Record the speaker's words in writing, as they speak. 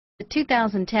The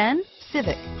 2010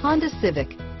 Civic, Honda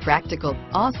Civic. Practical,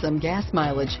 awesome gas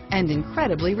mileage, and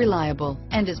incredibly reliable,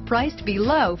 and is priced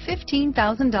below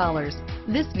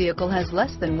 $15,000. This vehicle has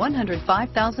less than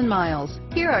 105,000 miles.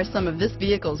 Here are some of this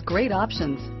vehicle's great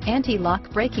options: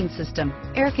 anti-lock braking system,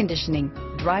 air conditioning,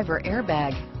 driver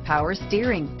airbag, power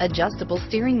steering, adjustable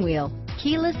steering wheel,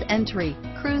 keyless entry,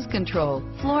 cruise control,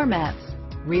 floor mats,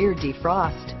 rear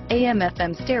defrost,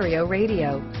 AM/FM stereo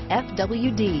radio,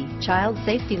 FWD, child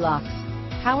safety locks,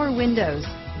 power windows,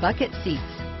 bucket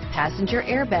seats, passenger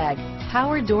airbag,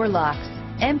 power door locks,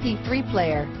 MP3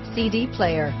 player, CD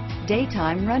player,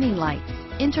 daytime running lights,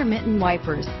 intermittent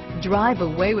wipers. Drive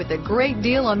away with a great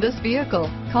deal on this vehicle.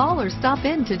 Call or stop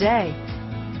in today.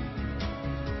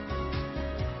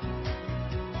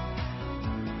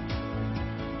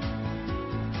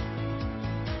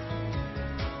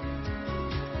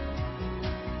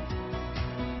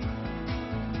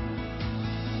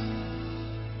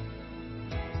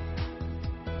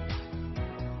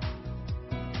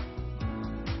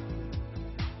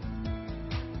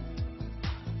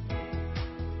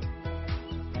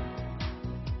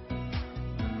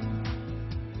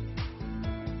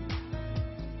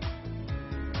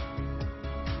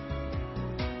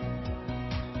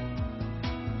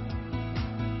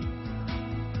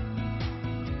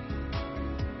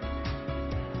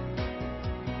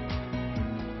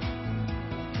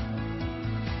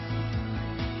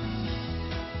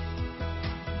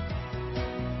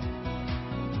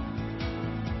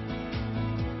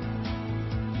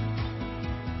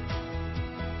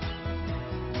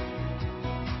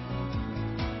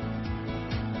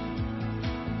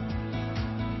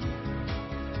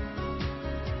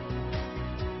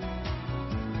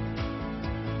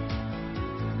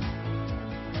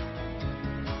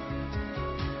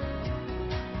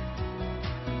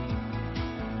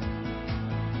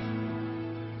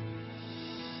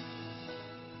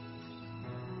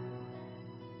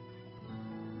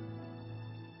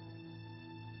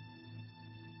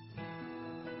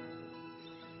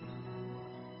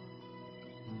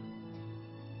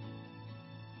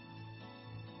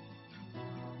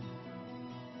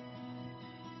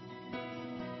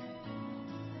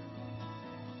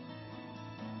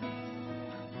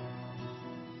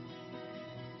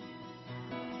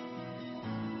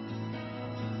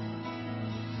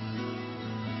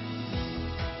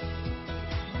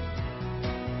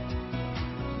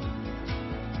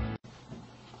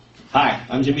 Hi,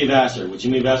 I'm Jimmy Vasser with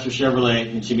Jimmy Vasser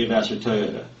Chevrolet and Jimmy Vasser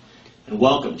Toyota, and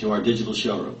welcome to our digital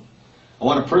showroom. I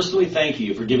want to personally thank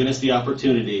you for giving us the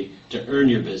opportunity to earn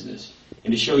your business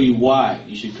and to show you why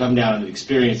you should come down and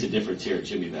experience the difference here at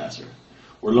Jimmy Vasser.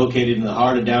 We're located in the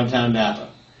heart of downtown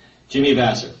Napa. Jimmy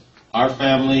Vasser, our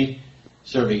family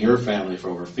serving your family for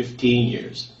over 15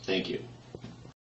 years. Thank you.